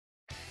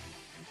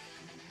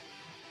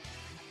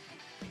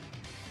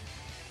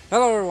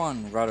Hello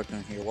everyone,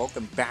 Dokkan here.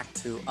 Welcome back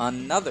to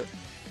another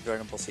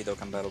Dragon Ball Z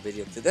Dokkan Battle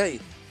video.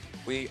 Today,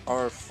 we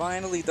are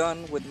finally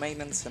done with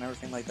maintenance and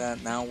everything like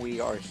that. Now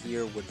we are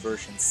here with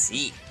version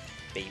C,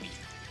 baby.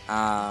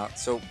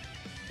 So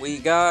we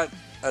got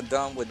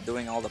done with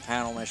doing all the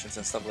panel missions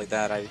and stuff like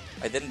that. I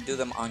didn't do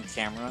them on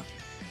camera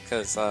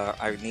because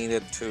I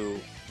needed to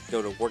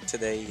go to work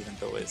today, even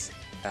though it's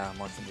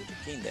Martin Luther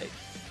King Day.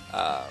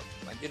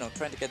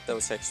 Trying to get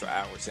those extra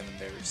hours in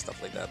there and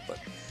stuff like that. But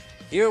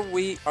here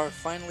we are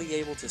finally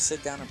able to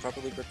sit down and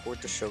properly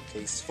record the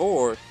showcase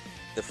for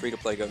the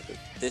free-to-play Goku.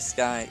 This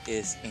guy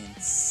is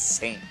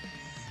insane.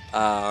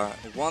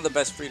 One of the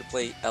best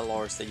free-to-play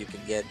LRs that you can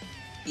get.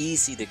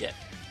 Easy to get.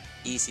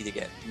 Easy to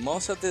get.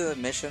 Most of the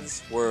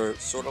missions were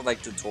sort of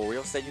like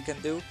tutorials that you can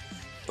do.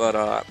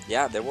 But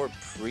yeah, they were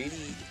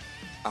pretty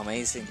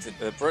amazing.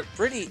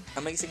 Pretty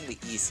amazingly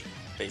easy,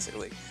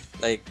 basically.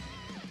 Like,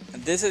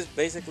 this is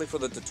basically for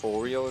the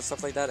tutorial and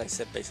stuff like that. I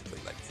said basically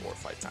like 4 or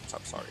 5 times,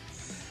 I'm sorry.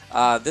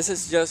 This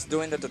is just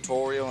doing the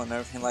tutorial and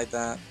everything like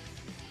that,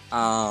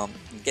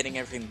 getting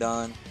everything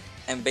done,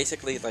 and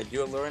basically like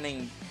you're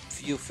learning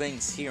few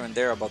things here and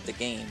there about the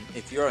game.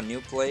 If you're a new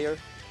player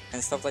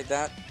and stuff like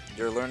that,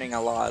 you're learning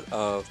a lot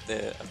of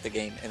the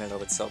game in and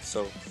of itself.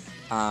 So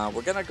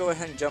we're gonna go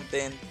ahead and jump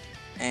in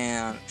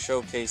and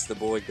showcase the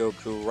boy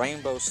Goku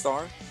Rainbow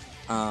Star.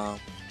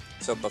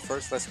 But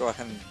first, let's go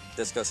ahead and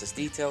discuss his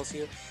details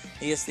here.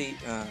 He is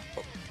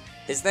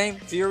his name,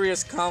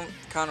 Furious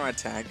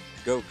Counterattack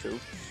Goku.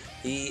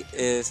 He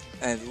is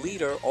a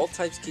leader, all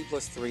types key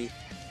 +3,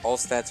 all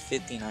stats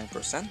 59%.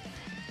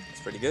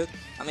 That's pretty good.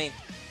 I mean,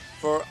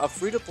 for a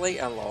free-to-play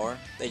LR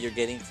that you're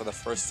getting for the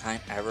first time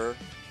ever,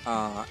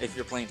 if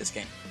you're playing this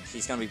game,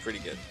 he's gonna be pretty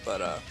good.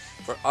 But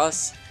for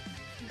us,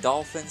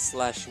 dolphin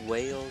slash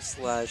whale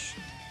slash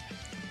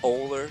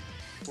older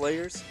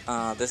players,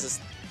 this is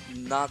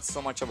not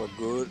so much of a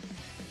good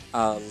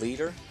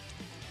leader,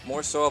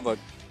 more so of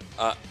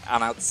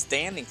an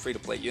outstanding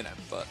free-to-play unit,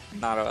 but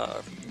not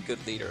a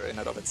good leader in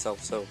and of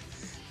itself. So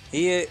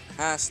he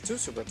has 2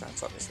 super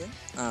attacks, obviously.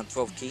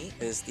 12 key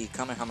is the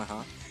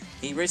Kamehameha.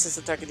 He raises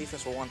attack and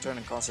defense for 1 turn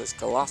and causes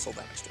colossal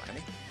damage to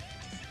enemy.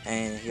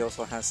 And he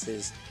also has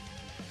his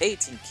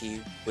 18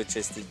 key, which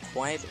is the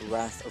Quiet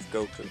Wrath of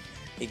Goku.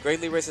 He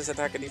greatly raises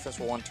attack and defense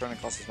for 1 turn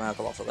and causes mega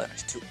colossal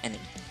damage to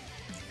enemy.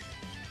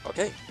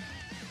 Okay,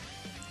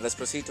 let's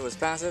proceed to his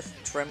passive,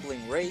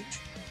 Trembling Rage.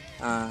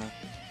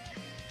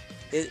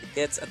 It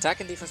gets attack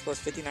and defense plus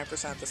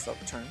 59% at the start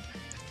of the turn.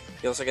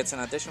 He also gets an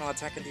additional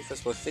attack and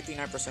defense plus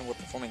 59% when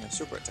performing a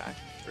super attack.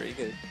 Pretty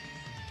good.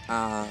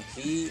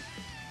 He,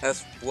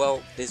 as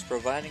well, is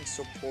providing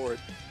support.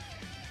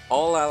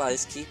 All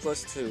allies key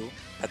 +2,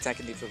 attack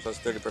and defense plus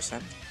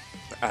 30%.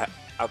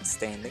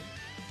 Outstanding.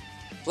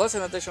 Plus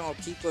an additional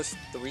key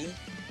 +3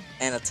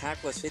 and attack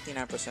plus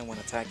 59% when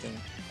attacking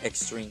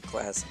extreme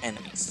class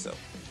enemies. So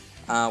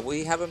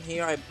we have him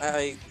here.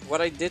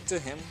 What I did to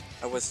him,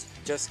 I was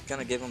just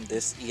gonna give him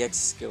this EX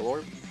skill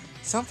orb,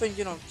 something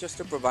just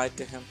to provide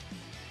to him.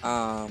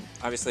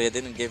 Obviously I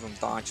didn't give him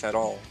dodge at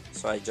all,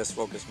 so I just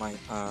focused my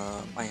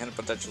my hidden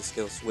potential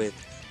skills with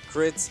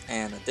crits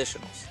and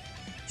additionals.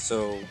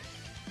 So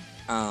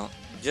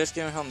just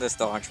giving him this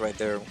dodge right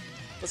there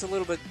was a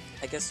little bit,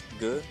 I guess,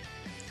 good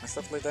and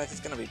stuff like that.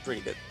 He's gonna be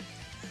pretty good.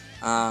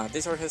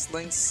 These are his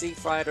links: Sea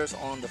Fighters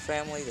on the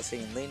family, the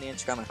same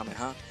lineage,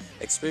 Kamehameha,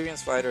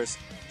 Experienced Fighters,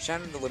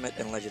 Shattering the Limit,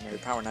 and Legendary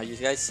Power. Now you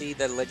guys see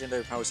that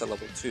Legendary Power is at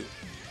level 2.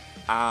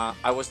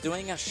 I was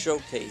doing a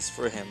showcase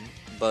for him,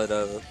 but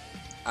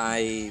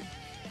I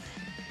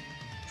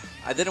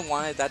didn't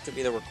want that to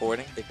be the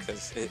recording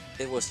because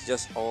it was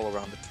just all over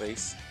the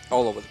place,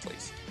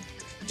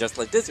 just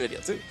like this video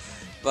too.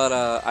 But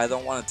I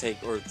don't want to take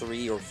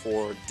 3 or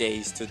 4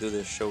 days to do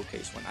this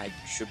showcase when I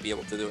should be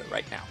able to do it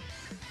right now.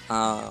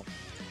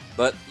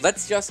 But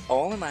let's just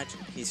all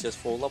imagine he's just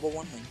full level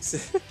 1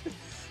 links.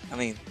 I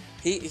mean,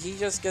 he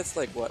just gets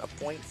like what, a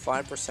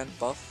 0.5%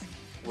 buff,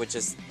 which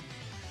is,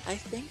 I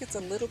think it's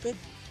a little bit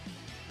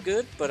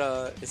good, but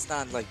it's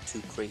not like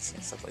too crazy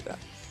and stuff like that.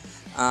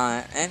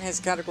 And his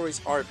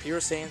categories are Pure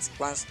Saiyans,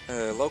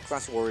 Low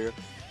Class Warrior,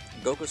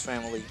 Goku's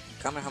Family,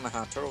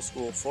 Kamehameha, Turtle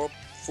School,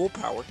 Full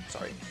Power,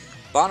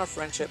 Bond of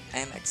Friendship,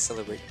 and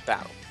Accelerate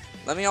Battle.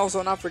 Let me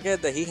also not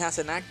forget that he has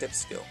an active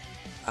skill.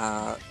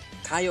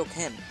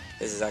 Kaioken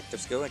is his active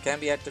skill. It can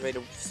be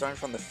activated starting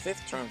from the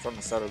 5th turn from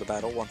the start of the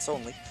battle, once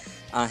only.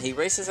 He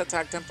raises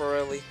attack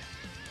temporarily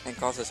and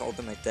causes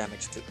ultimate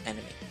damage to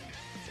enemy.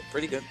 So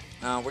pretty good.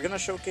 We're gonna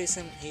showcase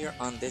him here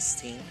on this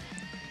team,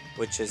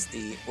 which is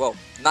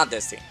not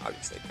this team,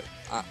 obviously,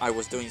 but I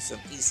was doing some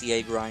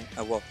ECA grind.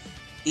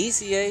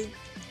 ECA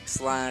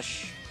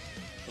slash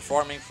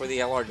farming for the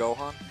LR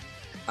Gohan.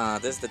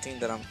 This is the team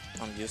that I'm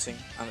using.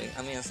 I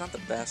mean, it's not the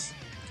best,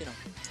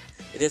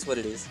 it is what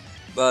it is.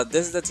 But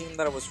this is the team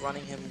that I was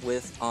running him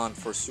with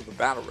for Super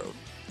Battle Road.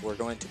 We're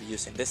going to be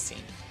using this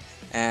team,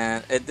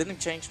 and it didn't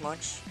change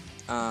much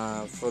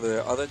for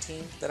the other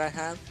team that I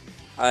had.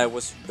 I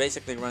was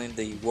basically running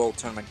the World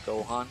Tournament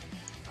Gohan,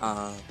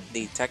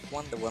 the tech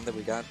one, the one that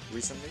we got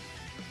recently.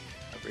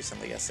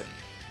 Recently, as in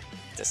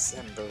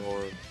December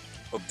or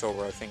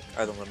October, I think.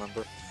 I don't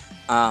remember.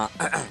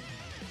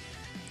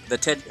 The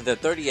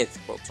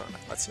 38th World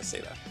Tournament, let's just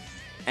say that.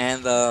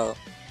 And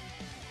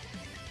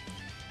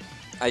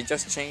I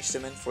just changed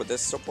him in for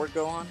this support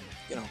go on,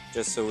 you know,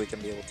 just so we can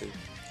be able to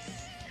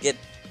get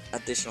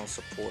additional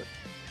support.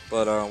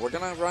 But we're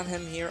gonna run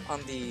him here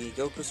on the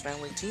Goku's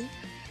family team.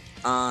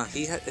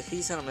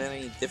 He's on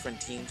many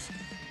different teams,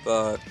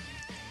 but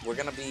we're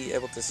gonna be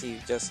able to see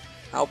just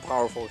how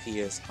powerful he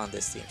is on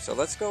this team. So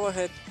let's go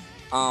ahead.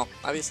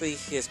 Obviously,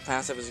 his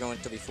passive is going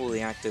to be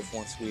fully active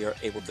once we are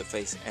able to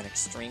face an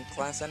extreme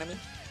class enemy.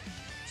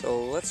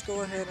 So let's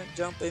go ahead and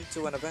jump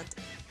into an event.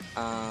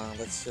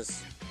 Let's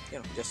just, you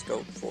know, just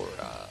go for,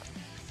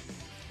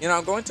 you know,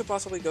 I'm going to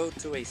possibly go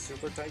to a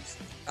super types,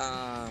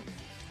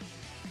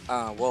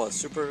 well, a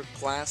super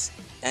class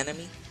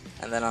enemy,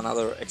 and then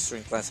another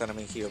extreme class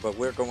enemy here. But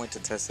we're going to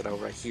test it out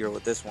right here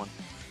with this one.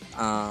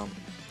 Go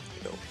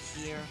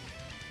here.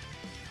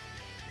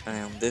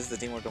 And this is the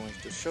team we're going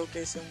to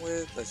showcase him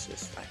with. Let's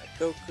just find a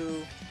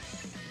Goku,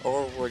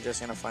 or we're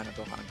just gonna find a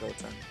Gohan and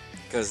Goten,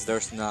 because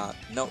there's no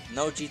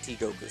GT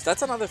Gokus.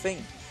 That's another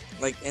thing.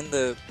 Like in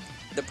the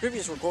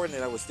previous recording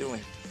that I was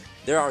doing,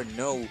 there are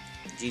no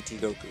GT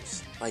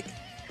Gokus. Like,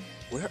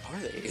 where are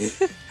they?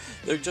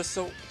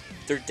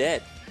 They're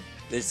dead.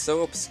 They're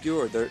so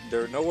obscure.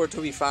 They're nowhere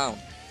to be found.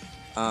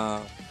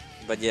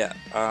 But yeah,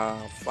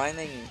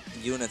 finding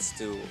units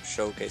to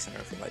showcase and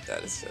everything like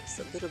that is just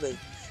a little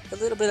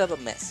bit of a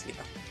mess, you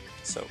know.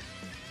 So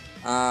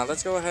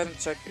let's go ahead and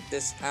check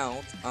this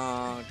out.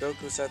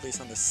 Goku sadly is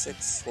on the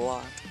 6th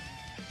slot.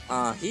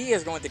 He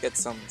is going to get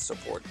some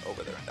support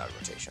over there in that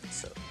rotation.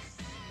 So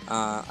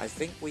I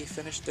think we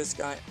finished this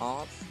guy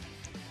off,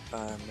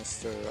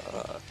 Mr.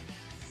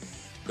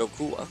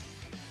 Goku,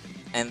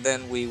 and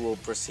then we will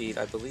proceed.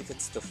 I believe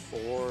it's the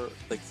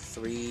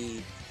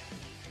three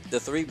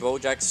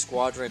Bojack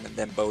squadron and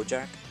then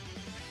Bojack.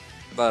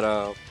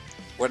 But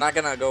we're not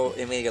gonna go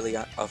immediately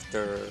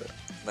after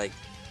like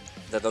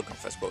the Dokkan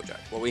Fest Bojack.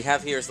 What we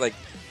have here is like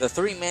the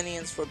 3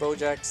 minions for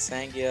Bojack,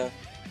 Sangia,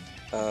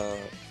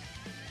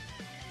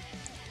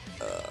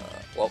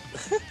 well,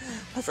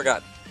 I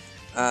forgot.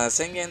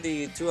 Sangia and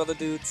the 2 other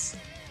dudes.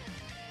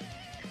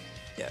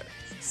 Yeah,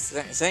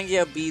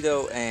 Sangia,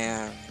 Beto,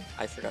 and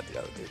I forgot the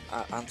other dude.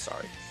 I'm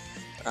sorry.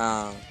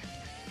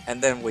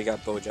 And then we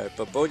got Bojack,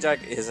 but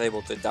Bojack is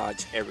able to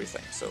dodge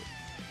everything. So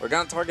we're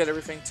gonna target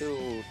everything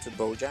to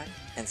Bojack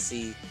and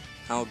see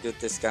how good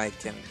this guy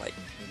can like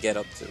get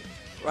up to.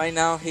 Right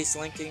now he's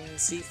linking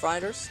C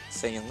fighters,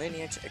 Saiyan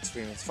lineage,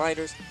 experienced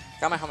fighters,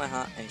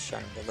 Kamehameha, and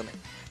Shattering the Limit.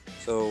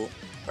 So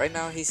right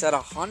now he's at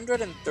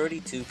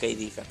 132k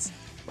defense.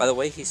 By the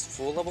way, he's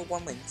full level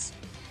 1 links,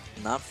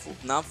 not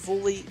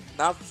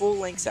full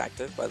links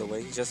active. By the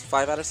way, he's just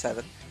 5 out of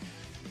 7.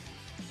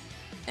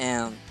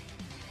 And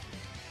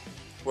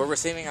we're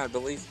receiving, I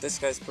believe, this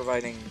guy's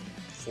providing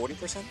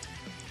 40%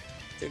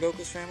 to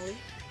Goku's family.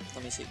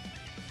 Let me see.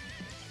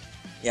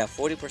 Yeah,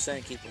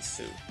 40% equals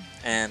 2,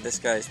 and this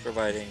guy is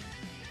providing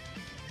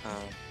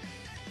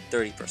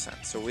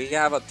 30%. So we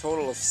have a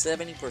total of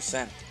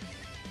 70%.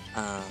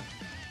 I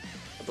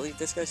believe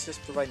this guy's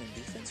just providing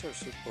defense or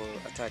super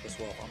attack as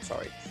well. I'm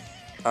sorry,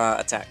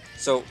 attack.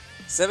 So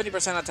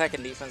 70% attack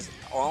and defense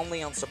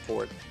only on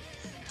support.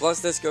 Plus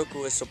this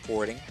Goku is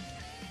supporting,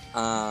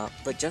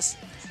 but just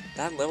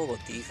that level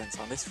of defense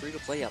on this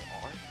free-to-play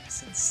LR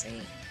is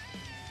insane.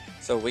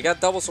 So we got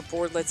double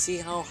support. Let's see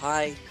how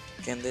high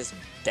can this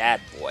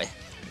bad boy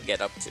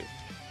get up to.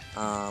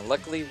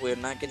 Luckily, we're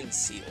not getting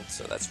sealed,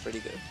 so that's pretty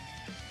good.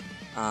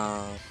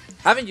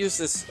 Haven't used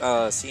this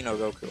Sino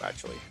Goku,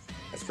 actually.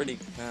 That's pretty...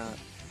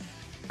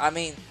 I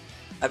mean,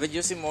 I've been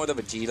using more the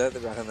Vegeta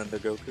rather than the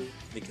Goku,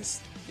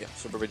 because, yeah,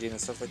 Super Vegeta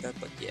and stuff like that,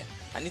 but yeah,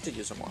 I need to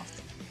use them more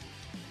often.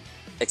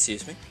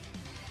 Excuse me?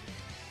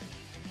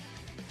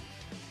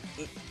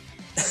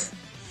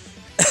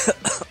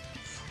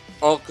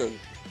 Okay.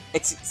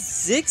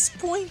 6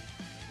 point...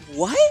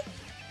 What?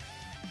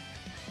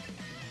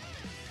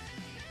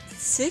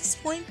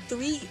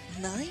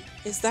 6.39?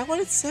 Is that what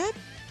it said?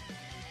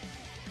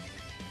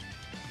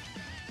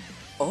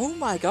 Oh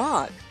my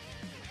god.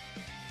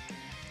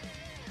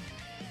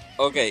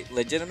 Okay,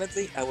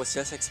 legitimately, I was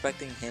just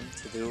expecting him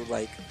to do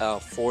like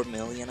 4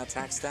 million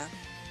attack stat.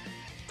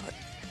 But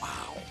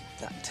wow,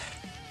 that...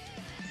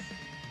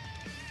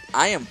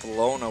 I am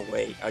blown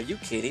away. Are you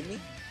kidding me?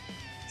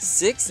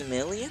 6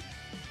 million?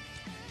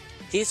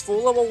 He's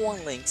full level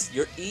 1 links.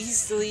 You're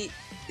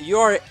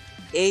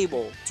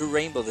able to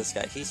rainbow this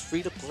guy. He's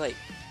free to play.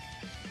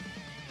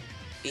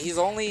 He's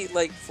only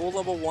like full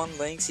level 1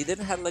 links. He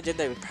didn't have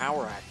legendary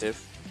power active.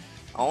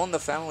 All in the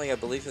family, I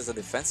believe, is a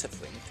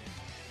defensive link.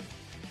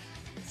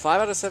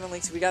 5 out of 7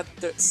 links. We got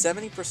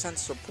 70%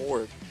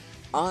 support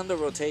on the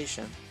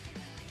rotation.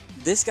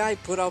 This guy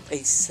put up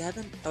a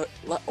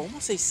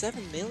almost a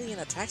 7 million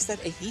attack stat,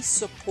 and he's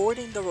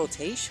supporting the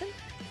rotation?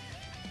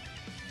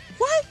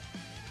 What?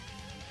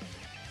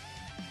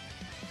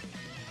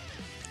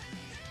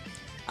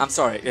 I'm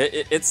sorry,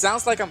 it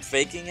sounds like I'm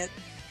faking it,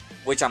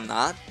 which I'm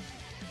not,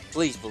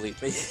 Please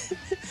believe me.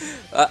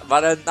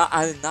 But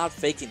I'm not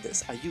faking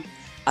this. Are you?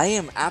 I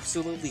am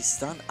absolutely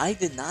stunned. I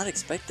did not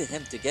expect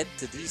him to get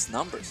to these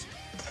numbers.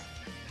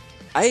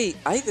 I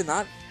did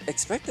not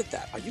expected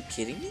that. Are you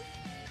kidding me?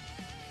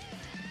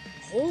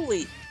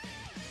 Holy,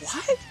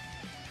 what?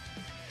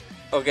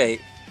 Okay,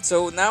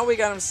 so now we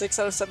got him 6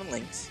 out of 7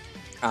 links.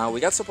 We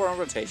got support on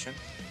rotation.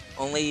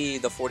 Only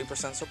the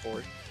 40%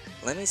 support.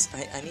 Let me.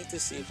 I need to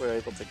see if we're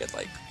able to get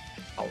like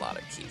a lot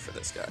of key for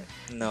this guy.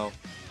 No,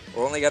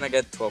 we're only gonna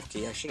get 12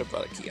 key. I should have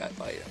brought a key item.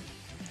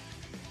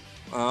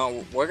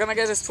 We're gonna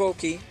get his 12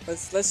 key.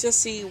 Let's just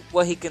see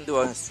what he can do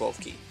on his 12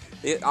 key.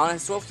 On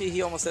his 12 key,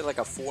 he almost did like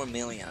a 4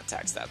 million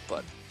attack stat,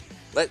 but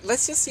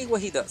let's just see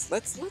what he does.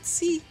 Let's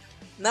see.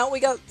 Now we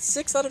got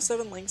 6 out of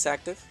 7 links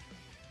active.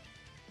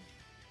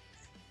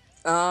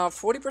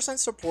 40%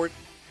 support.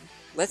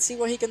 Let's see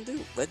what he can do.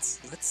 Let's.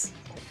 Oh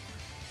my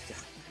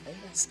god,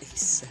 almost a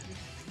 7.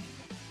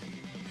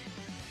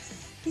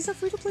 He's a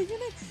free-to-play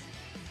unit.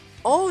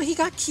 Oh, he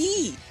got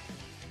key.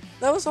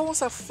 That was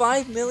almost a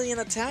 5 million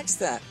attack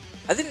stat.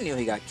 I didn't know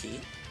he got key.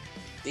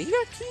 Did he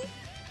got key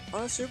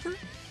on a super?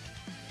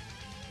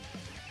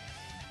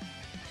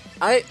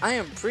 I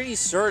am pretty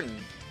certain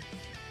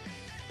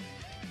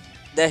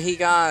that he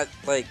got,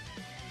 like,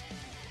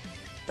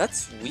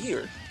 that's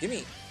weird. Give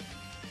me,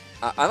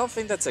 I don't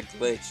think that's a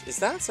glitch. Is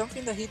that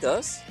something that he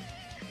does?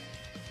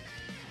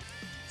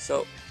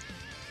 So,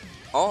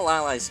 all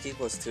allies key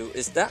 +2.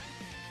 Is that,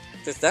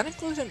 does that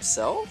include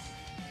himself?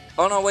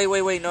 Oh no,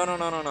 wait,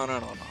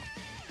 no.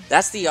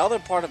 That's the other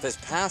part of his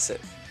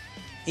passive.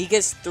 He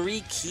gets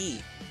 3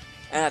 key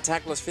and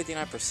attack plus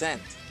 59%.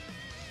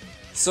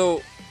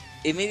 So,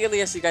 immediately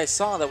as you guys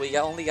saw that we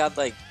only got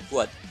like,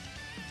 what,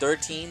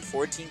 13,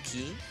 14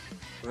 key?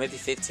 Or maybe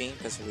 15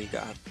 because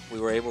we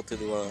were able to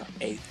do a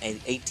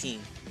 18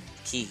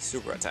 key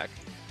super attack.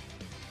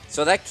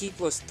 So that key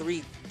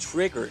 +3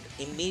 triggered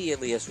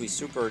immediately as we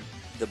supered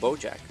the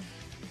Bojack.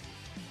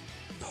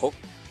 Oh.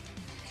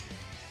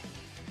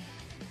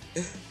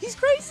 He's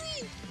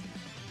crazy!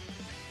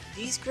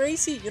 He's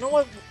crazy! You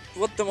know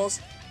what the most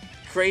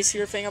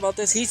crazier thing about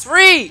this? He's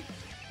free!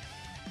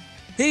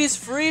 He's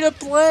free to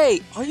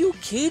play! Are you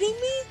kidding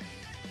me?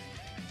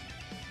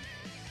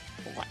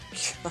 Oh my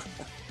god.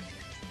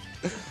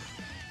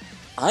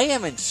 I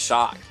am in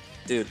shock,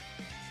 dude.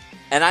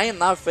 And I am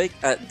not fake.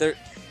 There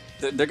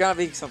gonna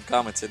be some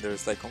comments in there.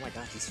 It's like, oh my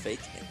god, he's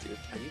faking it, dude.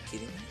 Are you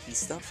kidding me?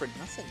 He's done for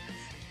nothing.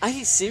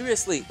 I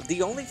seriously,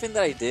 the only thing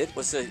that I did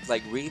was to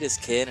like read his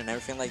kit and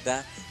everything like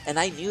that, and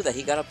I knew that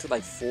he got up to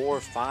like 4,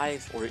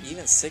 5, or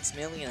even 6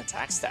 million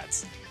attack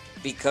stats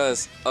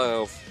because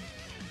of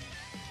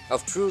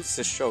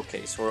Truth's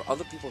showcase or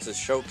other people's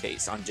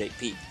showcase on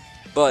JP.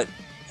 But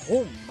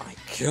oh my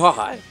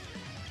god,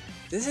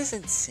 this is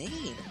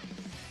insane.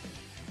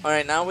 All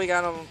right, now we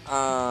got him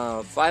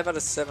 5 out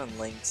of 7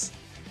 links.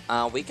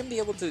 We can be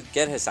able to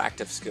get his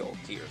active skill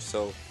here.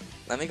 So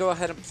let me go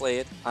ahead and play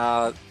it.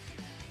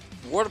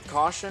 Word of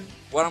caution,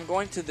 what I'm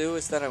going to do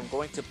is that I'm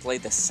going to play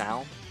the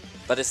sound,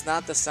 but it's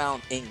not the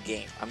sound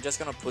in-game. I'm just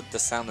going to put the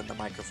sound in the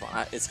microphone.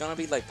 It's going to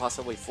be like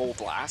possibly full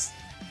blast,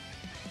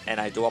 and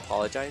I do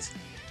apologize,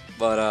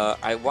 but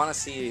I want to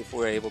see if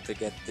we're able to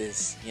get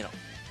this, you know,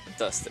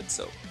 dusted.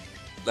 So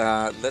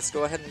let's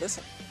go ahead and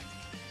listen.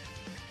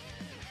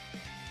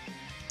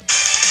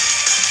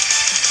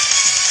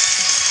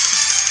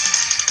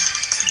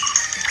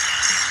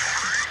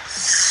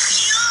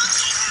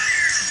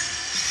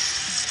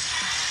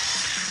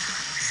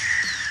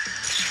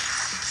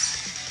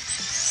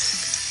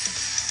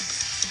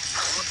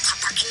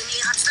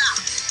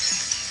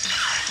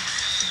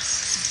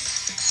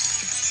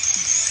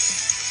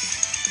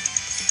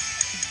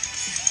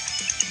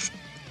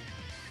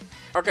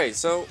 Okay,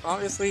 so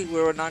obviously we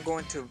were not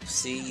going to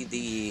see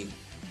the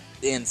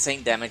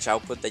insane damage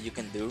output that you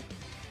can do.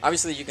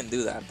 Obviously you can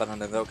do that, but on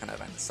the Dokkan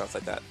event and stuff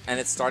like that. And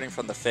it's starting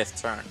from the 5th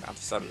turn at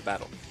the start of the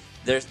battle.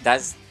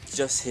 That's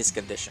just his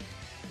condition.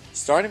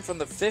 Starting from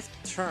the 5th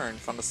turn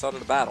from the start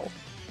of the battle,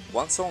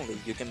 once only,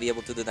 you can be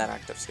able to do that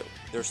active skill.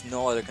 There's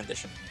no other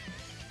condition.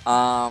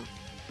 But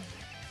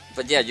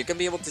yeah, you can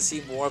be able to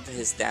see more of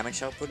his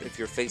damage output if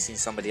you're facing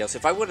somebody else.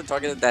 If I would have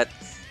targeted that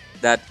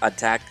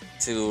attack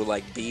to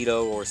like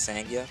Beto or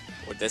Sangia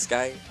or this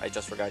guy, I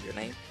just forgot your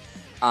name,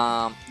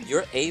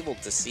 you're able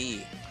to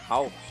see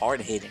how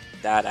hard hitting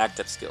that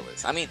active skill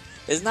is. I mean,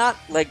 it's not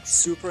like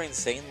super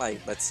insane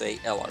like, let's say,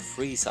 LR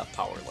Frieza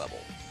power level,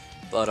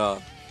 but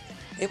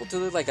able to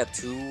do like a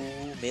 2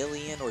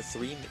 million or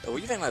 3 or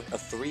even a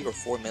 3 or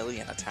 4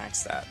 million attack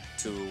stat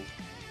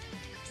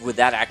with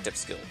that active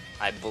skill.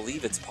 I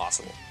believe it's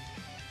possible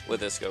with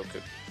this Goku.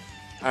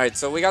 Alright,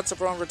 so we got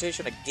support on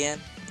rotation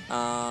again.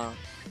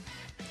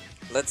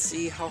 Let's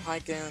see how high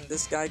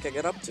this guy can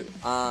get up to.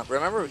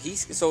 Remember,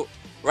 so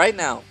right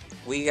now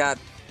we got,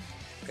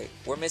 okay,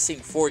 we're missing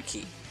 4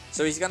 key,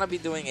 so he's gonna be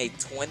doing a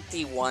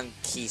 21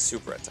 key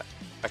super attack.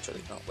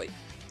 Actually, no, wait,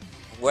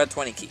 we're at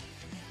 20 key,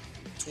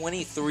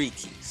 23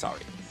 key.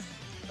 Sorry.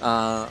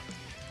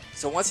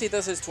 So once he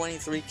does his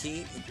 23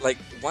 key, like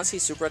once he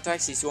super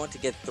attacks, he's going to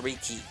get 3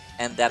 key,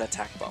 and that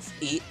attack buff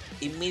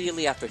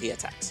immediately after he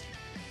attacks.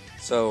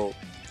 So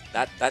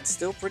that's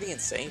still pretty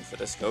insane for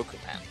this Goku,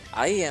 man.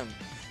 I am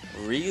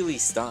really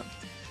stunned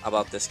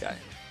about this guy.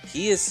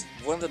 He is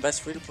one of the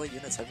best free-to-play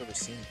units I've ever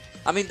seen.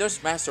 I mean,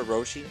 there's Master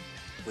Roshi,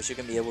 which you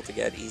can be able to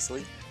get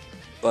easily,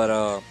 but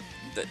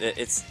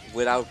it's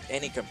without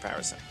any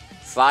comparison.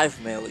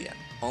 5 million,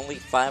 only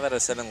 5 out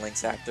of 7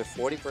 links active,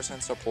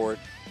 40% support.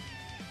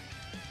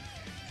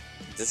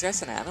 This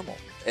guy's an animal.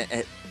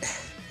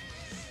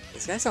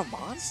 This guy's a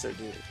monster,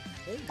 dude.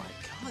 Oh my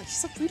god,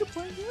 he's a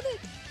free-to-play unit.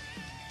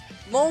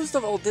 Most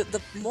of all,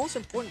 the most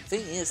important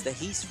thing is that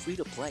he's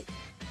free-to-play.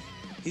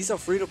 He's a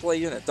free-to-play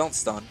unit. Don't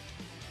stun.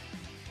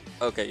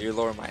 Okay, you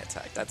lower my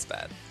attack. That's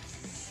bad.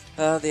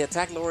 The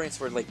attack lowerings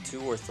for like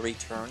 2 or 3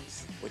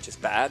 turns, which is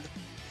bad.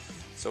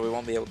 So we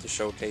won't be able to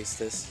showcase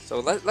this. So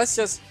let's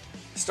just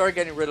start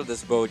getting rid of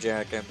this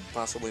Bojack and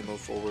possibly move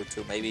forward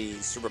to maybe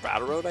Super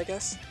Battle Road, I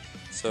guess.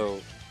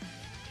 So,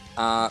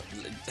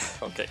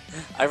 okay.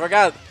 I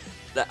forgot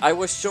that I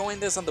was showing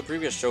this on the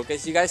previous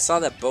showcase. You guys saw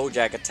that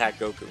Bojack attacked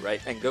Goku,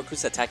 right? And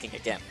Goku's attacking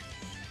again.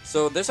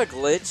 So there's a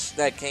glitch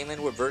that came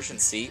in with version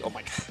C. Oh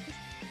my god.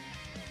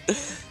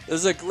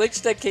 There's a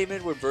glitch that came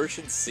in with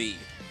version C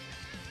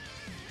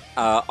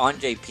on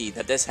JP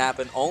that this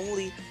happened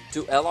only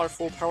to LR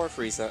Full Power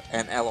Frieza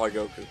and LR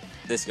Goku.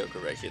 This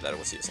Goku right here that I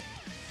was using.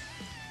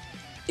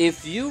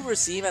 If you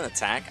receive an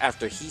attack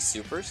after he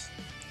supers,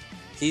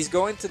 he's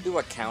going to do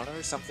a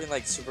counter, something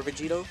like Super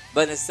Vegito,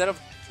 but instead of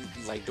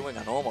like doing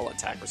a normal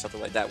attack or something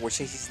like that, which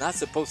he's not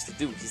supposed to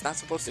do, he's not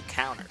supposed to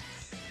counter,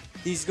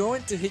 he's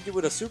going to hit you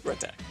with a super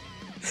attack.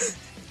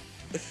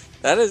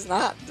 That's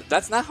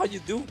not how you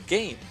do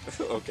game,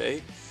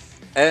 okay?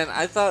 And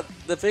I thought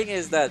the thing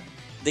is that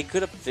they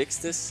could have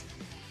fixed this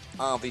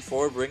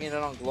before bringing it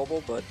on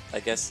global, but I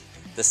guess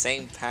the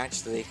same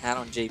patch that they had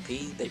on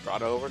JP, they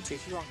brought it over to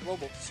here on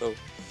global. So,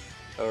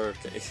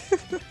 okay.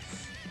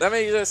 Let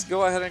me just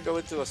go ahead and go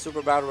into a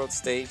Super Battle Road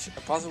stage.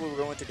 And possibly we're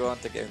going to go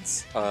out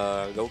against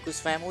Goku's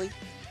family,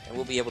 and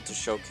we'll be able to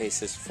showcase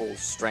his full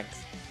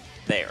strength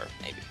there,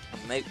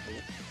 maybe.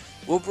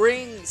 We'll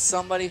bring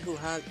somebody who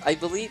has, I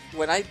believe,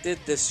 when I did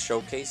this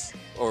showcase,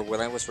 or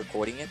when I was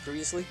recording it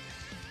previously,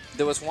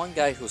 there was one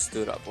guy who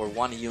stood up, or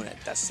one unit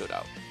that stood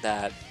out,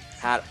 that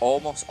had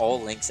almost all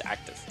links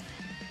active,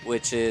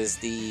 which is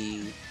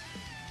the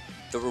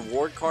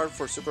reward card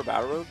for Super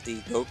Battle Road, the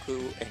Goku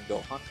and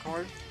Gohan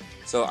card.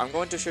 So I'm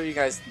going to show you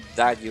guys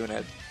that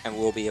unit, and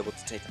we'll be able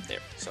to take them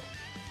there. So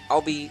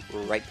I'll be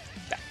right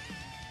back.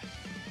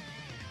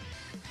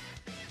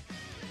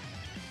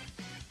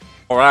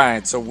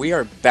 Alright, so we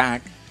are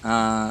back.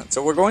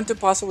 So we're going to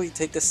possibly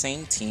take the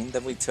same team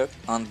that we took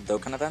on the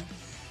Dokkan event,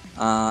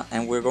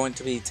 and we're going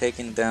to be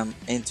taking them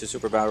into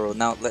Super Battle Road.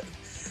 Now,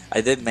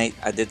 I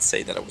did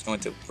say that I was going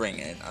to bring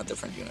in a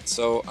different unit.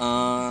 So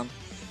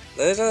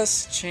let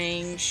us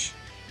change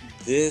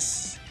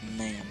this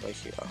man right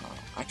here.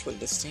 Actually,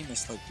 this team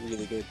is like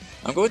really good.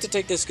 I'm going to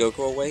take this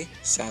Goku away,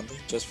 sadly,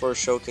 just for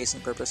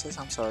showcasing purposes.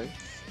 I'm sorry.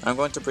 And I'm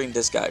going to bring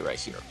this guy right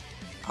here.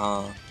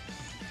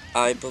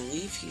 I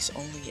believe he's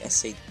only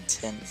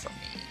SA10 for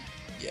me.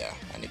 Yeah,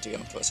 I need to get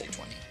him to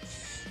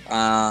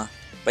SA20.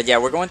 But yeah,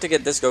 we're going to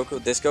get this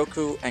Goku. This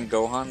Goku and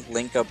Gohan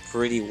link up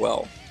pretty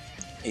well.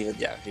 Even,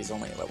 yeah, he's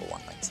only level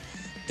 1 links.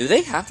 Do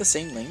they have the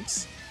same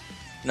links?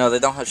 No, they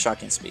don't have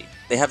shocking speed.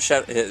 They have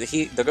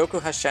the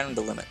Goku has Shattering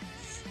the Limit,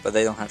 but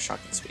they don't have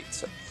shocking speed.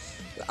 So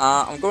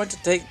I'm going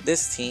to take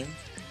this team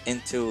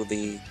into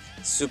the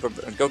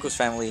Goku's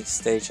family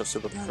stage of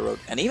Super Battle Road,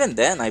 and even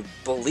then, I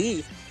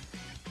believe,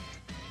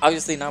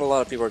 obviously, not a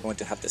lot of people are going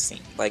to have this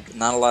team. Like,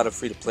 not a lot of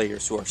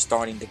free-to-players who are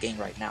starting the game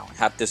right now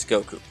have this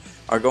Goku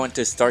are going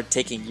to start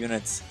taking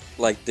units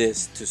like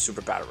this to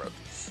Super Battle Road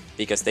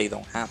because they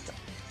don't have them.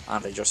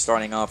 They're just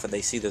starting off and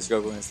they see this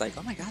Goku and it's like,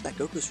 oh my god, that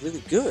Goku's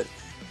really good.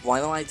 Why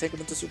don't I take him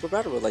into Super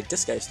Battle Road like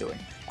this guy's doing?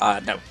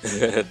 No.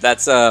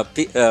 That's a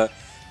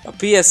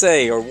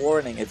PSA or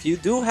warning. If you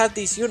do have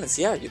these units,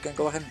 yeah, you can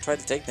go ahead and try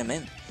to take them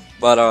in.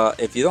 But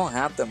if you don't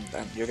have them,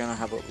 then you're going to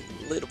have a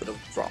little bit of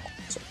a problem.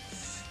 So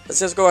let's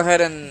just go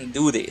ahead and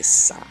do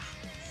this.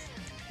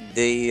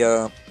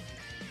 The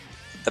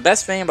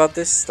best thing about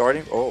this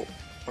starting... Oh,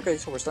 okay,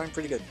 so we're starting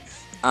pretty good.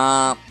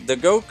 The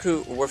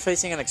Goku, we're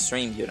facing an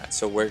extreme unit,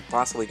 so we're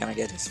possibly going to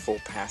get his full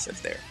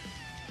passive there.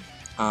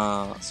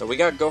 So we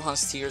got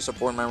Gohan's tier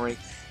support memory.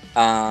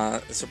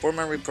 The support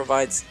memory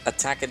provides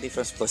attack and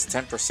defense plus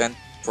 10%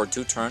 for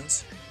 2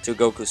 turns to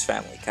Goku's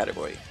family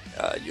category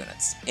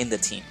units in the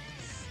team.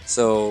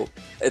 So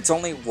it's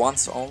only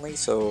once only,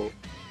 so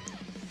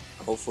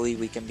hopefully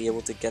we can be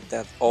able to get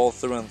that all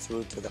through and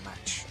through to the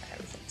match and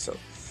everything. So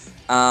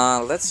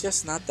let's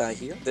just not die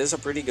here. This is a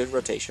pretty good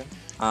rotation.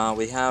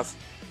 We have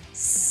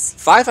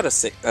 5 out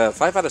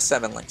of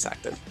 7 links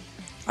active.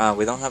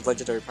 We don't have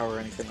legendary power or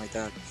anything like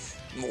that.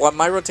 What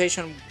my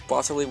rotation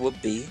possibly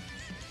would be,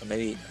 or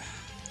maybe,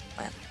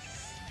 man,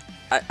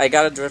 I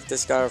gotta drift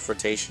this guy off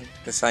rotation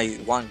because I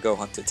want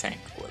Gohan to tank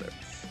with it.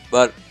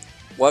 But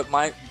what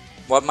my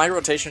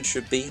rotation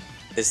should be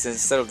is,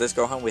 instead of this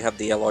Gohan, we have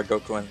the LR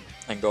Goku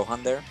and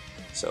Gohan there.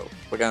 So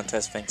we're gonna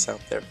test things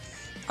out there.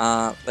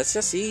 Let's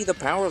just see the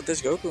power of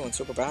this Goku in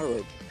Super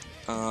Battle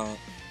Road.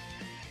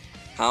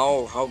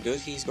 How good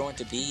he's going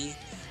to be.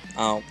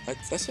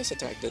 Let's just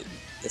attack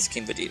this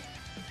King Vegeta.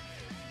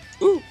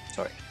 Ooh,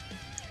 sorry.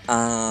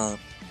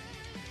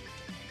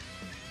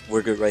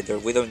 We're good right there.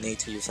 We don't need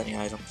to use any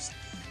items.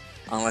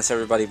 Unless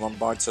everybody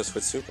bombards us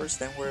with supers,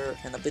 then we're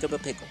in a bit of a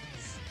pickle.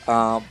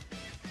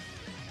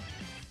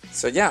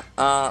 So yeah,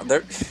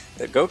 the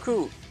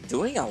Goku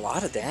doing a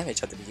lot of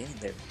damage at the beginning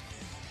there.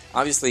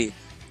 Obviously,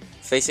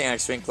 facing an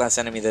extreme class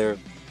enemy there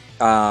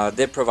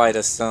did provide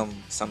us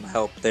some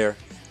help there.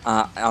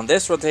 On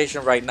this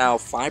rotation right now,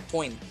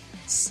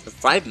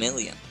 5.5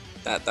 million.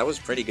 That was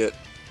pretty good.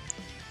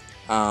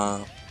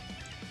 And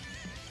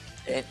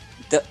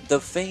the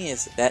thing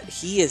is that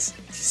he's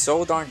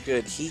so darn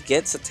good. He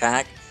gets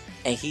attack,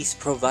 and he's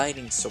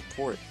providing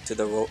support to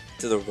the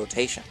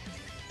rotation.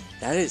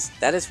 That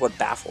is what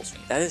baffles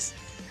me. That is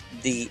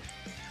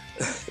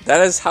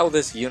that is how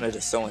this unit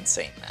is so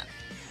insane,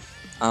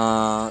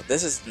 man.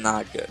 This is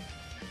not good.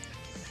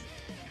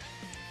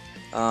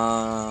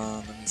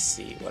 Let me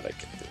see what I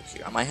can do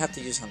here. I might have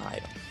to use an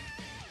item.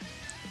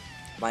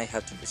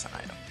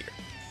 Here.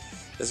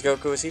 This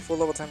Goku, is he full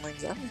level 10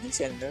 lanes? I mean, he's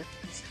getting there.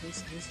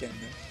 He's getting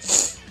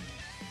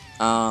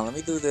there. Let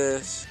me do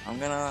this. I'm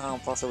gonna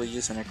possibly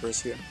use an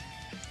Icarus here,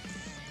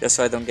 just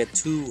so I don't get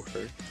too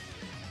hurt.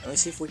 Let me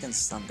see if we can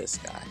stun this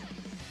guy,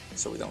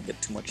 so we don't get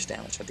too much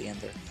damage at the end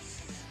there.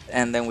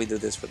 And then we do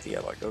this with the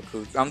other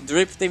Goku. I'm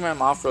drifting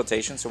him off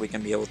rotation so we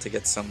can be able to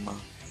get some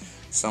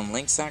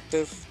links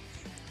active.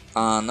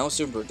 No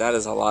super. That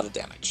is a lot of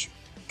damage.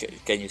 Okay,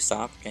 can you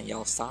stop? Can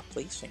y'all stop,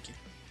 please? Thank you.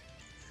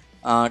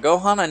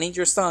 Gohan, I need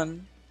your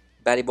stun.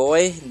 Batty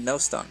boy, no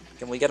stun.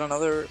 Can we get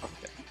another?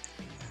 Okay.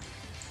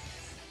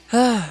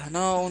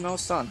 No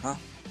stun, huh?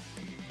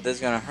 This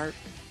is gonna hurt.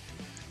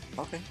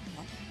 Okay,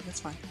 no,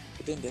 that's fine.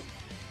 We're doing good.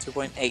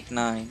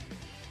 2.89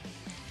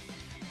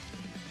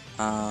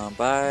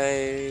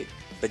 by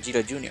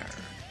Vegeta Jr.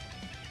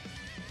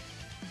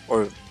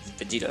 Or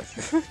Vegeta.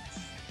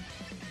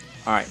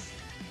 Alright.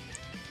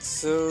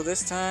 So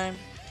this time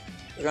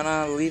we're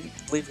gonna leave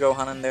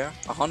Gohan in there.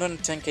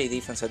 110k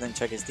defense. I didn't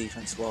check his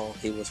defense while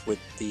he was with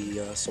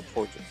the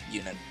support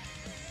unit.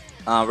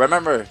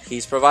 Remember,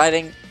 he's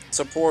providing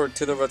support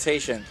to the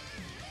rotation.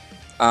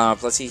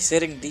 Plus he's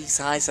hitting these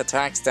highest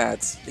attack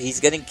stats. He's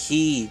getting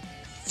ki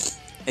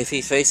if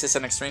he faces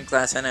an extreme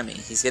class enemy.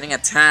 He's getting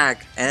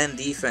attack and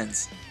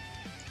defense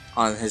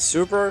on his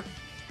super,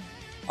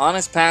 on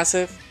his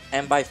passive,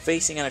 and by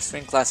facing an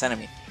extreme class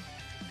enemy.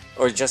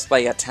 Or just by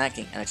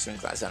attacking an extreme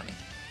class enemy.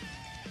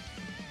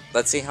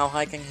 Let's see how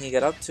high can he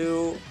get up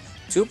to.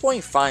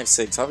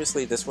 2.56.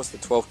 Obviously this was the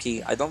 12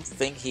 key. I don't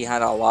think he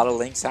had a lot of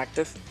links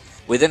active.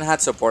 We didn't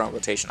have support on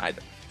rotation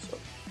either.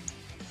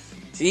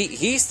 So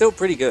he's still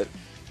pretty good.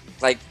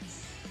 Like,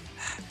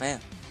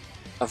 man,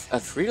 a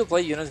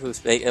free-to-play unit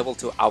who's able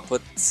to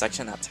output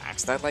section attack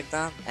stat like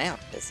that, man,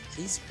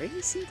 he's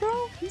crazy,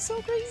 bro. He's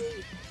so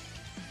crazy.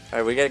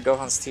 Alright, we get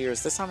Gohan's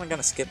tears. This time I'm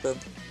gonna skip him.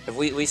 If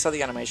we saw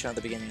the animation at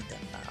the beginning, then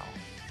now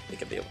we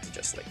can be able to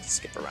just like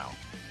skip around.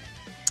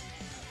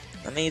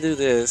 Let me do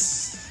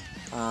this,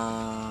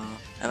 and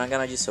I'm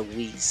gonna use a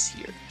Whis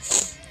here.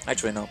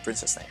 Actually, no,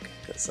 Princess Snake,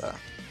 because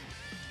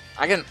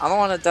I don't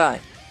want to die.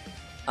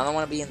 I don't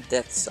want to be in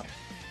death zone.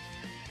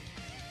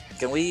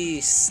 Can we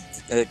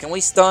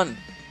stun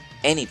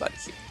anybody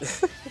here?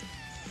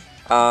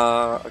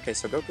 Okay,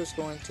 so Goku's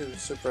going to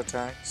super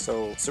attack.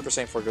 So Super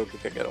Saiyan 4 Goku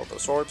can get all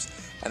those orbs,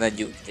 and then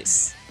you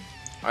this.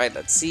 All right,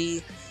 let's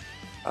see.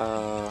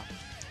 Yeah,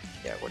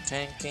 we're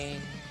tanking.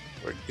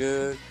 We're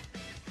good.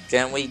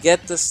 Can we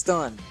get the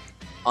stun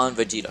on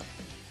Vegeta?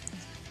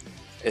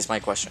 Is my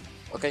question.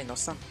 Okay, no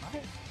stun.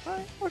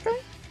 Alright, okay.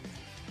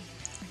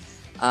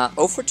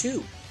 0 for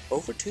 2.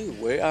 0 for 2.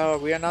 We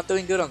are not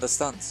doing good on the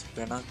stuns.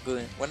 We're not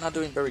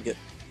doing very good.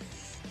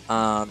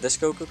 This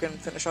Goku can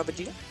finish off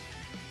Vegeta?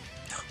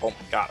 Oh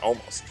my god,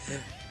 almost.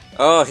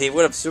 Oh, he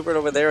would have supered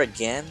over there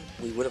again.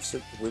 We would have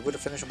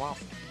finished him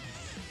off.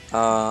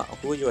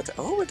 Who are you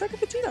attacking? Oh, we're attacking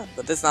Vegeta.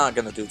 But that's not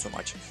gonna do too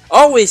much.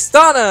 Oh, we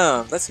stun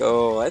him! Let's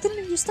go. I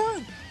didn't use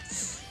stun.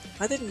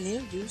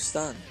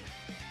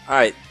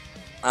 Alright.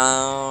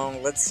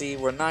 Let's see.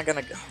 We're not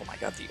gonna... Oh my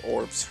god, the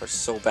orbs are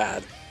so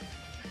bad.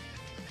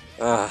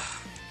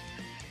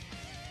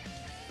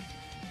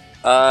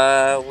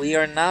 We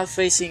are not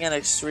facing an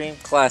extreme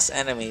class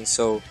enemy,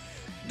 so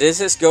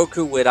this is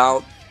Goku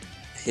without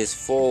his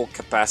full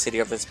capacity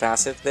of his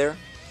passive there.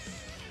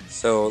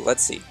 So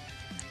let's see.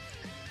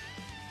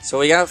 So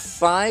we got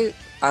 5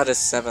 out of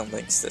 7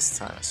 links this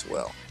time as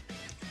well.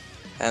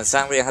 And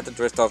sadly I had to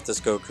drift off this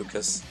Goku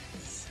because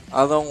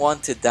I don't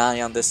want to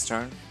die on this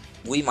turn.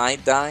 We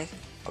might die.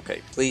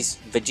 Okay, please,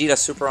 Vegeta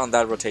super on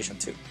that rotation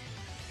too.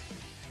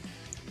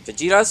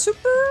 Vegeta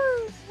super!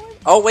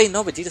 Oh wait,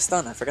 no, Vegeta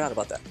stun. I forgot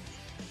about that.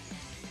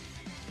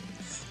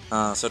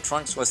 So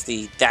Trunks was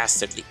the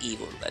dastardly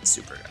evil that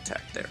super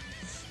attack there.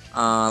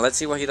 Let's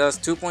see what he does.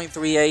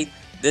 2.38.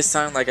 This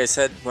time, like I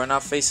said, we're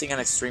not facing an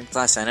extreme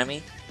class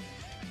enemy.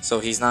 so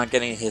he's not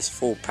getting his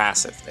full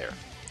passive there.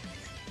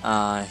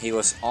 He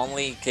was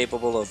only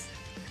capable of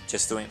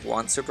just doing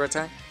one super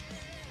attack,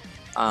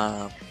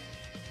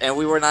 and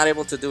we were not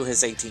able to do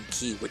his 18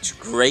 key, which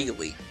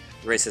greatly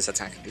raises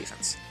attack and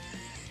defense.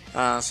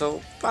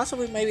 So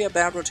possibly maybe a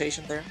bad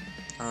rotation there,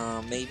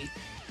 maybe.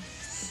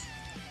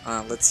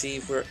 Let's see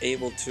if we're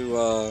able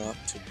to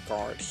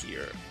guard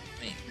here.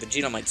 I mean,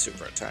 Vegeta might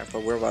super attack,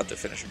 but we're about to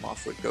finish him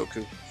off with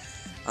Goku.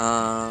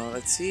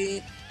 Let's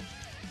see.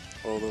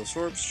 All those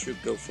orbs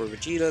should go for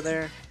Vegeta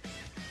there.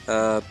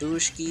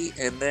 Bushki,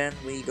 and then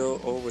we go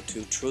over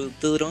to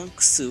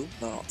Trunks.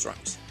 No,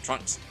 Trunks.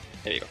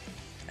 There you go.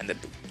 And then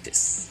do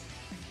this.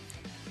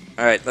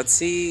 Alright, let's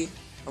see.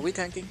 Are we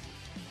tanking?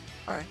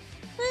 Alright.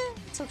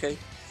 It's okay.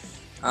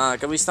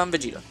 Can we stun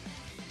Vegeta?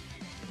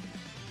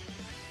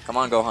 Come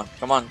on, Gohan.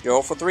 Come on,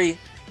 you're 0 for 3.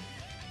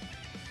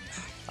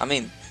 I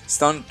mean,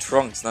 stun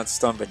Trunks, not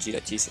stun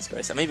Vegeta. Jesus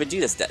Christ. I mean,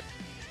 Vegeta's dead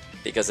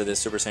because of this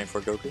Super Saiyan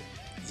 4 Goku.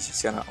 He's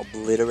just gonna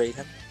obliterate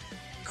him.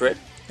 Crit?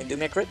 Can you do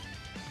me a crit?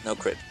 No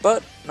crit.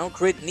 But no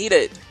crit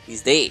needed.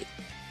 He's dead.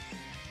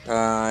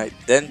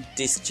 Then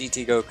this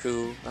GT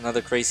Goku,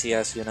 another crazy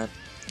ass unit.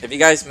 If you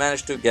guys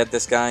manage to get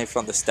this guy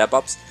from the step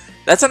ups,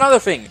 that's another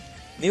thing.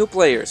 New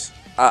players.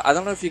 I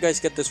don't know if you guys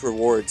get this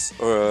rewards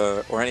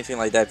or anything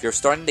like that. If you're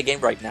starting the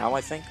game right now,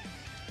 I think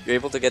you're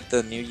able to get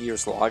the New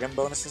Year's login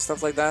bonus and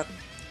stuff like that.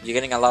 You're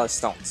getting a lot of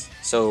stones.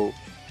 So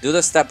do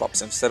the step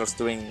ups instead of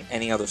doing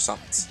any other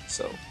summons.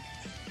 So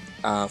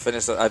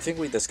finish. I think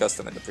we discussed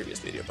them in the previous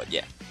video, but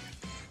yeah.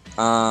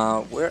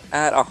 We're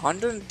at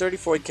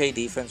 134k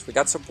defense. We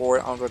got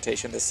support on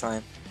rotation this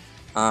time.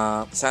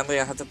 Sadly,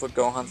 I had to put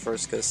Gohan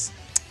first because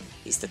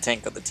he's the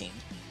tank of the team.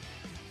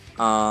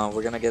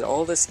 We're gonna get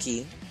all this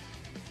key.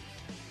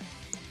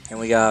 And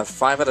we got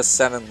 5 out of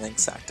 7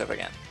 links active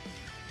again.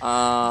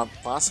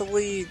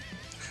 Possibly,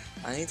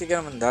 I need to get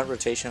him in that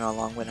rotation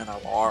along with an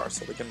LR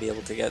so we can be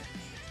able to get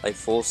like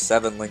full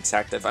 7 links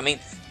active. I mean,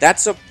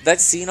 that's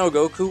Xeno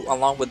Goku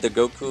along with the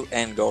Goku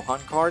and Gohan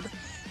card.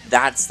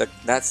 That's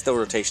the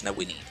rotation that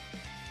we need,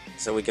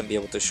 so we can be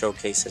able to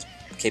showcase his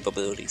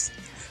capabilities.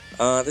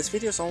 This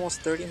video is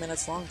almost 30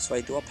 minutes long, so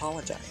I do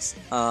apologize.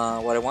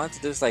 What I wanted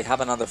to do is like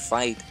have another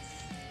fight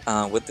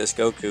with this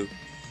Goku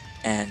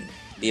and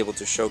be able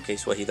to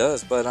showcase what he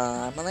does, but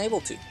I'm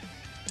unable to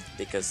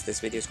because this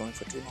video is going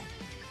for too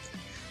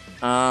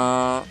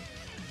long.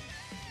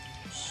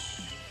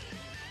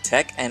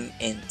 Tech and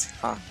int,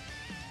 huh?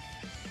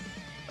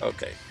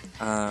 Okay.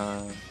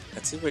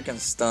 Let's see if we can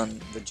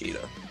stun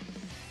Vegeta.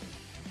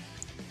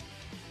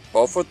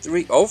 0 for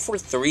 3. 0 for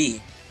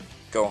 3,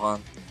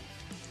 Gohan.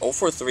 0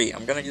 for 3.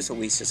 I'm gonna use a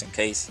Whis just in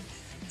case,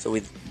 so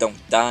we don't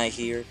die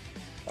here.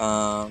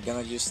 I'm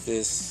gonna use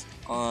this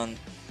on.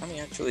 Let me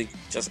actually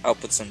just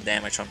output some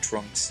damage on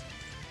Trunks.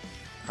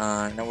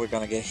 Now we're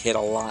gonna get hit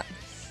a lot.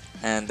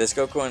 And this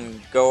Goku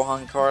and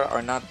Gohan card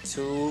are not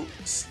too.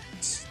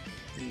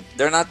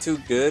 They're not too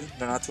good.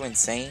 They're not too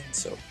insane.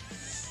 So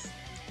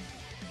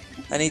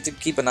I need to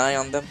keep an eye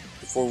on them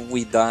before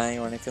we die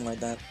or anything like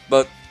that.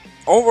 But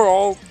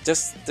overall,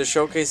 just the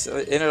showcase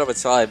in and of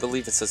itself, I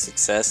believe it's a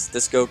success.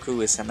 This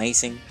Goku is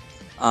amazing.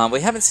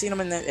 We haven't seen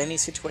him in any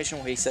situation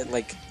where he said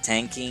like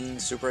tanking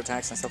super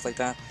attacks and stuff like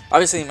that.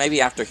 Obviously, maybe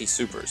after he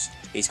supers,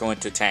 he's going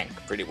to tank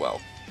pretty well.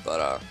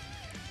 But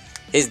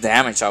his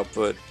damage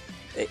output,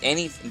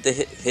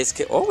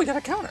 oh, we got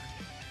a counter.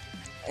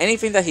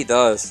 Anything that he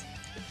does,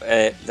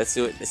 let's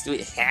do it. Let's do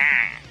it.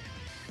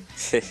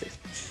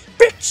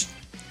 Bitch.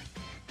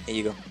 There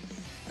you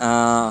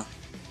go.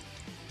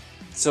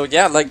 So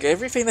yeah, like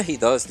everything that he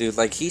does, dude,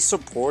 like he's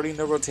supporting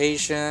the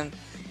rotation.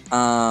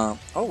 Oh,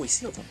 we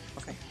sealed him.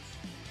 Okay.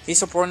 He's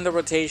supporting the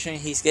rotation.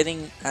 He's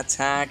getting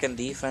attack and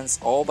defense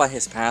all by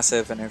his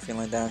passive and everything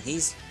like that.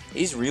 He's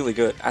really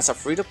good. As a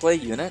free-to-play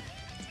unit,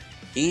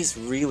 he's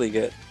really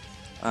good.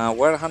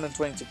 We're at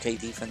 122k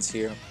defense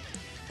here.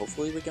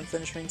 Hopefully we can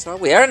finish things off.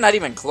 We are not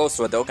even close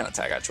to a Dokkan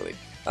attack, actually.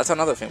 That's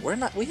another thing.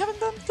 We haven't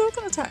done the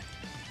Dokkan attack.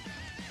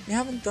 We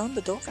haven't done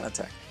the Dokkan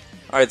attack.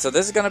 Alright, so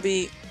this is gonna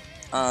be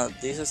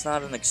this is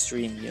not an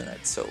extreme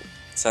unit, so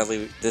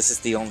sadly this is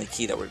the only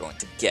key that we're going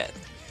to get.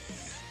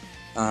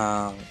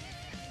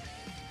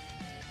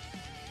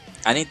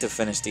 I need to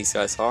finish these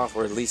guys off,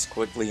 or at least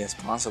quickly as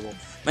possible.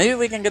 Maybe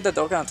we can get the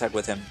Dokkan attack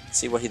with him,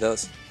 see what he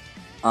does.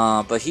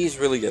 But he's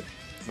really good.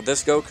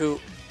 This Goku,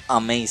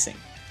 amazing.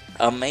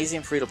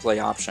 Amazing free-to-play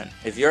option.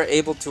 If you're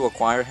able to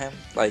acquire him,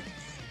 like,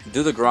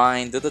 do the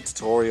grind, do the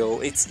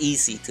tutorial, it's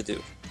easy to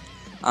do.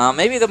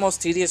 Maybe the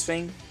most tedious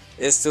thing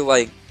is to,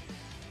 like,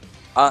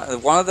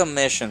 one of the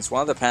missions,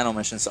 one of the panel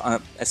missions,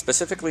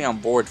 specifically on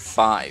board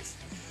 5.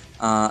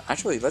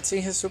 Actually, let's see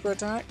his super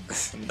attack.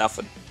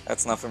 Nothing.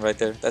 That's nothing right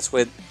there. That's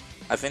with,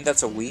 I think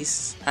that's a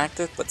Whis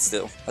active, but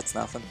still, that's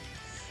nothing.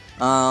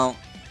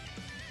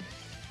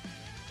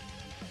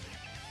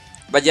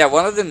 But yeah,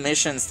 one of the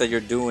missions that you're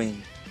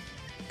doing,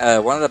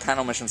 one of the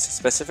panel missions,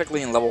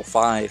 specifically in level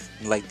 5,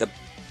 like the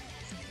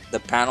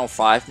panel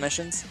 5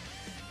 missions,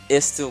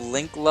 is to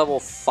link level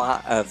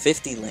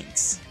 50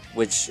 links,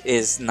 which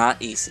is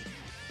not easy.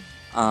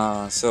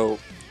 So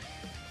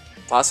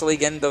possibly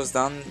getting those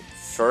done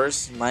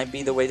first might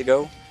be the way to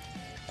go.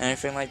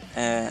 Anything like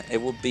it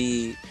would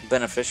be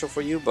beneficial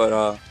for you, but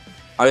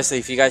obviously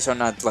if you guys are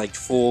not like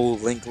full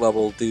link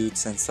level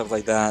dudes and stuff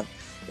like that,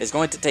 it's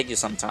going to take you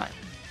some time.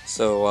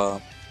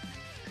 So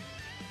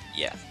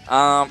yeah,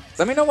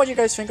 let me know what you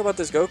guys think about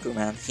this Goku,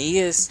 man. He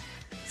is,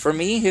 for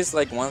me, he's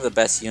like one of the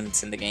best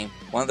units in the game,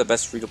 one of the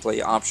best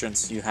free-to-play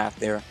options you have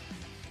there.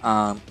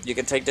 You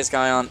can take this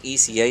guy on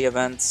ECA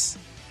events,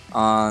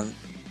 on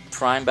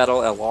Prime Battle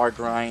LR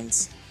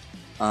grinds.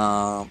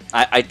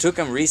 I took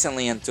him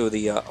recently into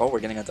the oh, we're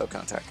getting a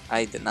Dokkan attack.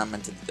 I did not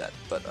mean to do that,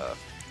 but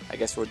I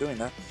guess we're doing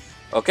that.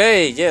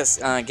 Okay, yes,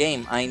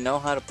 game. I know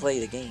how to play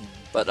the game,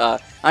 but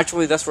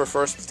actually that's for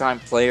first-time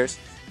players.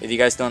 If you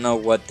guys don't know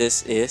what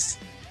this is,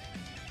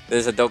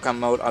 there's a Dokkan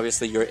mode.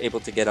 Obviously, you're able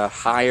to get a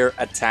higher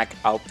attack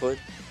output,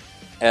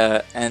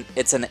 and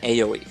it's an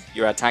AOE.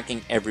 You're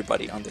attacking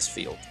everybody on this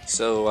field,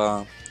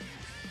 so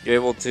you're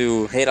able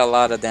to hit a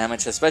lot of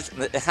damage.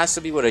 Especially, it has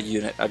to be with a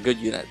unit, a good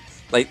unit.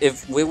 Like,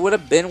 if we would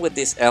have been with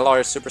this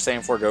LR Super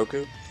Saiyan 4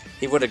 Goku,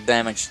 he would have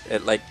damaged,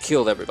 like,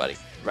 killed everybody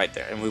right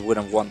there, and we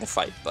wouldn't have won the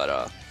fight.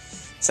 But,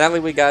 sadly,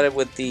 we got it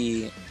with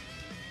the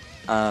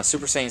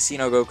Super Saiyan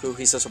Xeno Goku.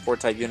 He's a support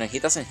type unit. He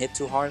doesn't hit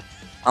too hard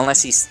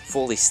unless he's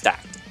fully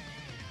stacked.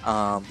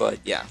 But,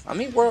 yeah, I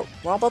mean, we're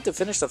about to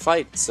finish the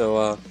fight.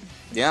 So,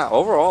 yeah,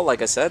 overall,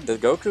 like I said, the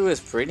Goku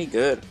is pretty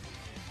good.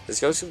 This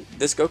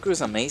Goku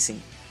is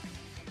amazing.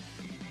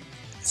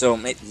 So,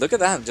 look at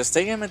that. Just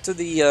take him into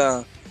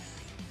the...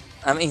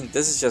 I mean,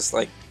 this is just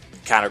like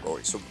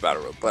category Super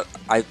Battle Road, but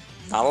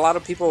not a lot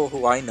of people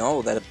who I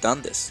know that have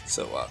done this,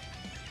 so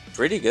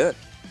pretty good.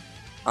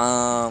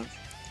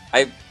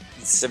 I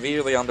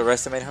severely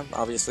underestimate him,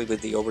 obviously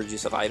with the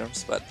overuse of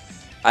items, but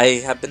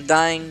I have been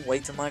dying way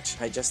too much.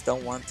 I just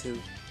don't want to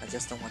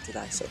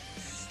die. So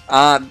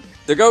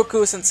the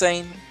Goku is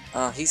insane.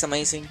 He's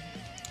amazing.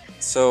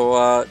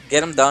 So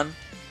get him done.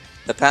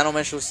 The panel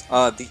missions,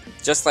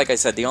 just like I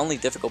said, the only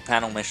difficult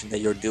panel mission that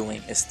you're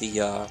doing is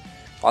the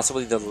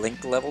possibly the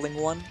link leveling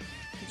one.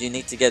 You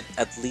need to get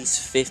at least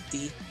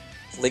 50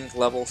 link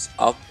levels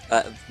up,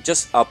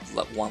 just up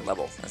one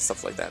level and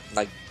stuff like that,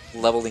 like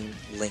leveling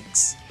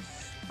links.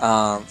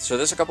 So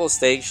there's a couple of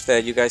stages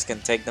that you guys can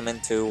take them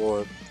into,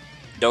 or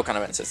Dokkan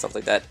events and stuff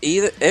like that.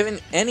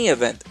 Even any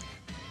event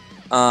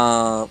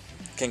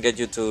can get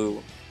you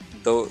to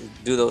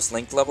do those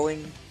link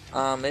leveling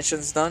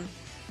missions done.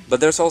 But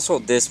there's also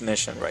this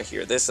mission right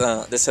here, this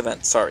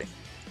event. Sorry,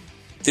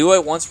 do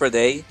it once per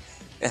day.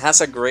 It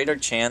has a greater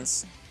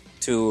chance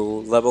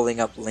to leveling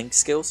up link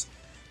skills.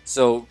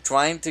 So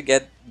trying to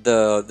get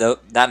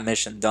that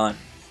mission done,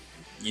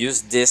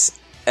 use this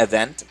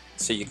event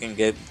so you can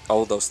get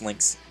all those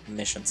links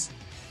missions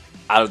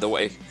out of the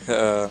way.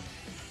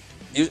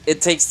 It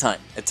takes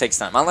time. It takes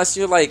time. Unless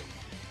you're like,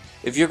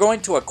 if you're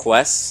going to a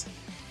quest,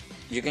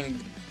 you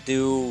can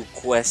do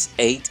quest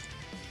 8,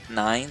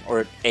 9,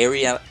 or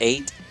area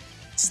 8,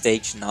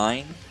 stage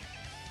 9.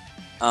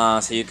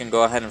 So you can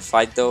go ahead and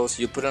fight those.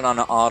 You put it on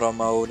an auto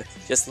mode.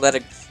 Just let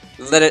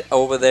it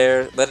over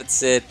there. Let it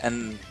sit,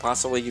 and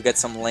possibly you get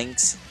some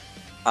links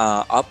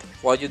up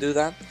while you do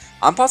that.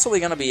 I'm possibly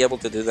gonna be able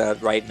to do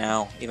that right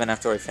now, even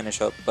after I finish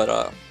up.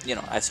 But you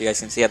know, as you guys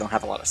can see, I don't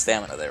have a lot of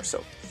stamina there.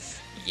 So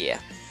yeah,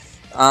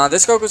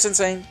 this Goku's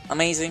insane,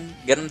 amazing.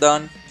 Get him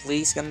done,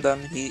 please get him done.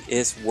 He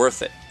is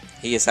worth it.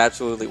 He is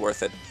absolutely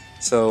worth it.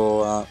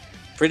 So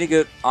pretty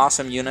good,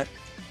 awesome unit.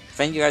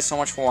 Thank you guys so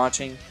much for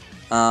watching.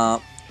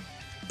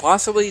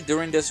 Possibly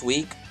during this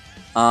week,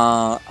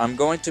 I'm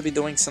going to be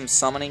doing some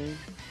summoning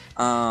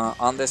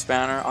on this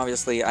banner.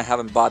 Obviously, I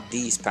haven't bought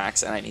these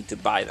packs, and I need to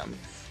buy them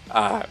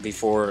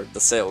before the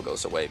sale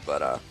goes away.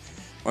 But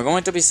we're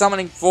going to be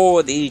summoning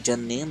for the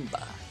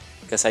Janemba,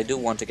 because I do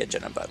want to get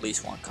Janemba at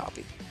least one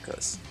copy,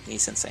 because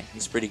he's insane.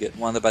 He's pretty good.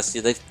 One of the best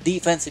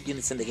defensive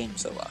units in the game.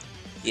 So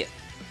yeah.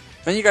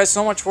 Thank you guys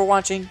so much for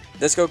watching.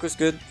 This Goku's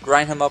good.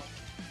 Grind him up,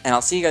 and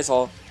I'll see you guys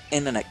all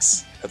in the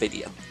next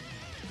video.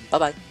 Bye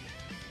bye.